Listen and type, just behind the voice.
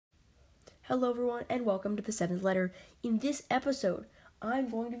Hello everyone and welcome to the 7th letter. In this episode, I'm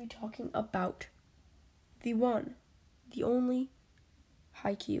going to be talking about the one, the only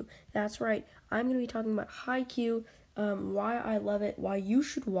Haikyuu. That's right, I'm going to be talking about Haikyuu, why I love it, why you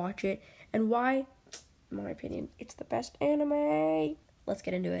should watch it, and why, in my opinion, it's the best anime. Let's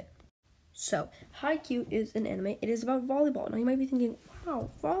get into it. So, Haikyuu is an anime. It is about volleyball. Now you might be thinking, wow,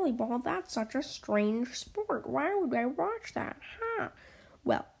 volleyball, that's such a strange sport. Why would I watch that?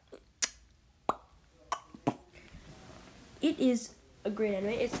 Well, it is a great anime.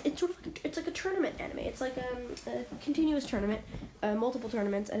 It's sort of it's like a tournament anime. It's like a continuous tournament, multiple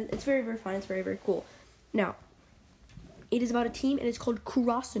tournaments, and it's very, very fun. It's very, very cool. Now, it is about a team, and it's called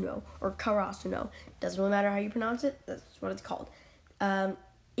Kurasuno or Karasuno. Doesn't really matter how you pronounce it. That's what it's called.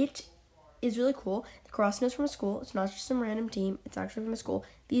 It is really cool. The Karasuno is from a school. It's not just some random team. It's actually from a school.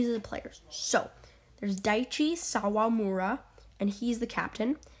 These are the players. So, there's Daichi Sawamura, and he's the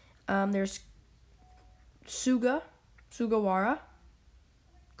captain. There's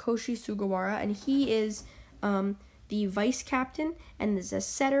Koshi Sugawara, and he is the vice captain, and there's a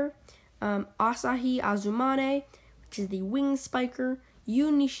setter, Asahi Azumane, which is the wing spiker,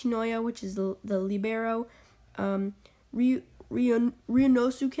 Yu Nishinoya, which is the libero, Ryunosuke,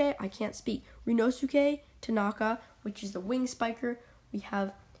 I can't speak, Ryunosuke Tanaka, which is the wing spiker. We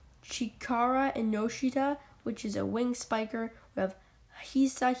have Chikara Inoshita, which is a wing spiker. We have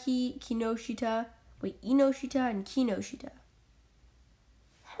Hisahi Inoshita and Kinoshita.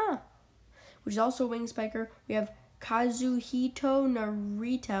 Which is also a wing spiker. We have Kazuhito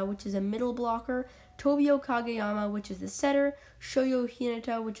Narita, which is a middle blocker. Tobio Kageyama, which is the setter. Shoyo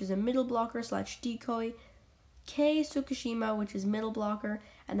Hinata, which is a middle blocker / decoy. Kei Tsukishima, which is middle blocker.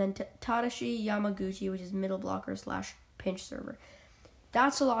 And then Tadashi Yamaguchi, which is middle blocker / pinch server.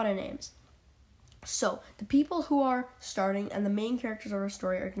 That's a lot of names. So, the people who are starting and the main characters of our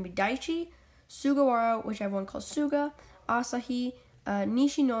story are going to be Daichi, Sugawara, which everyone calls Suga, Asahi,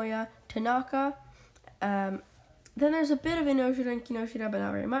 Nishinoya, Tanaka. Then there's a bit of Inoshita and Kinoshita, but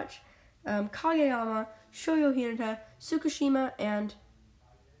not very much. Kageyama, Shoyo Hinata, Tsukishima, and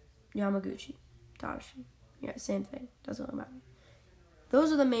Yamaguchi. Tadashi. Yeah, same thing. Doesn't really matter.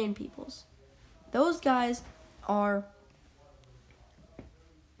 Those are the main peoples. Those guys are,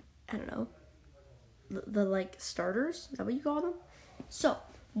 I don't know, the like starters. Is that what you call them? So,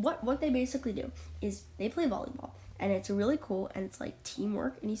 what they basically do is they play volleyball, and it's really cool, and it's like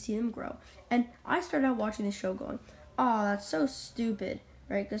teamwork, and you see them grow. And I started out watching this show going, oh, that's so stupid,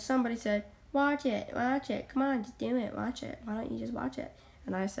 right? Because somebody said, watch it, come on, just do it, watch it. Why don't you just watch it?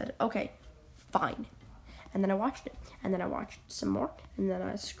 And I said, okay, fine. And then I watched it, and then I watched some more, and then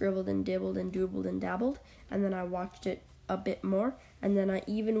I scribbled and dibbled and doobled and dabbled, and then I watched it a bit more, and then I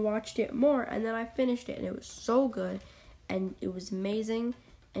even watched it more, and then I finished it, and it was so good, and it was amazing,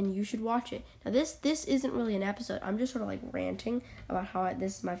 and you should watch it. Now, this isn't really an episode. I'm just sort of like ranting about how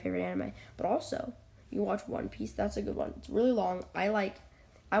this is my favorite anime. But also, you watch One Piece. That's a good one. It's really long. I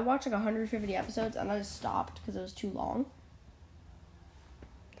watched like 150 episodes, and I just stopped because it was too long.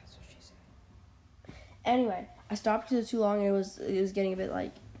 That's what she said. Anyway, I stopped because it was too long, and it was getting a bit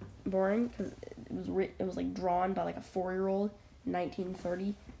like boring because it was like drawn by like a 4-year-old in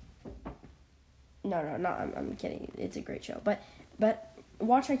 1930. No, I'm kidding. It's a great show, but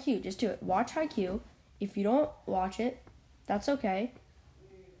watch Haikyuu. Just do it. Watch Haikyuu. If you don't watch it, that's okay.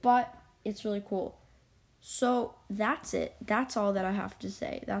 But it's really cool. So that's it. That's all that I have to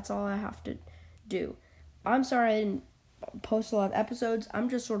say. That's all I have to do. I'm sorry I didn't post a lot of episodes. I'm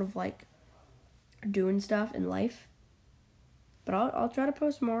just sort of like doing stuff in life. But I'll try to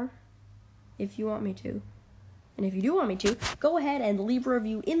post more if you want me to. And if you do want me to, go ahead and leave a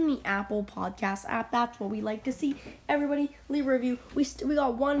review in the Apple Podcast app. That's what we like to see. Everybody, leave a review. We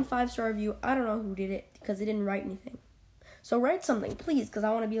got 1 5-star review. I don't know who did it because they didn't write anything. So write something, please, because I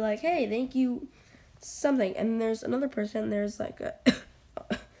want to be like, hey, thank you, something. And there's another person. There's like a,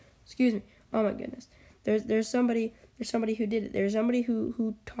 excuse me. Oh my goodness. There's somebody who did it. There's somebody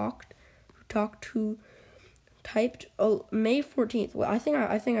who typed May 14th. Well, I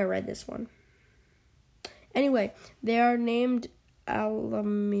think I read this one. Anyway, they are named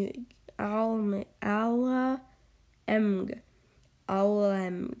Alamg. I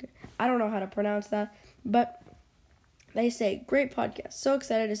don't know how to pronounce that, but they say, great podcast. So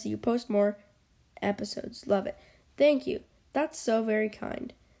excited to see you post more episodes. Love it. Thank you. That's so very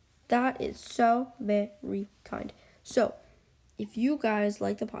kind. That is so very kind. So, if you guys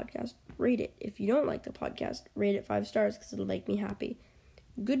like the podcast, rate it. If you don't like the podcast, rate it 5 stars because it'll make me happy.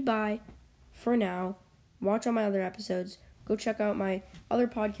 Goodbye for now. Watch all my other episodes. Go check out my other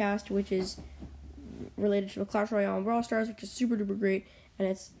podcast, which is related to Clash Royale and Brawl Stars, which is super duper great. And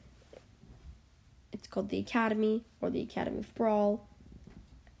it's It's called The Academy or The Academy of Brawl.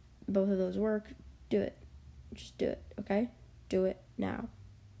 Both of those work. Do it. Just do it, okay? Do it now.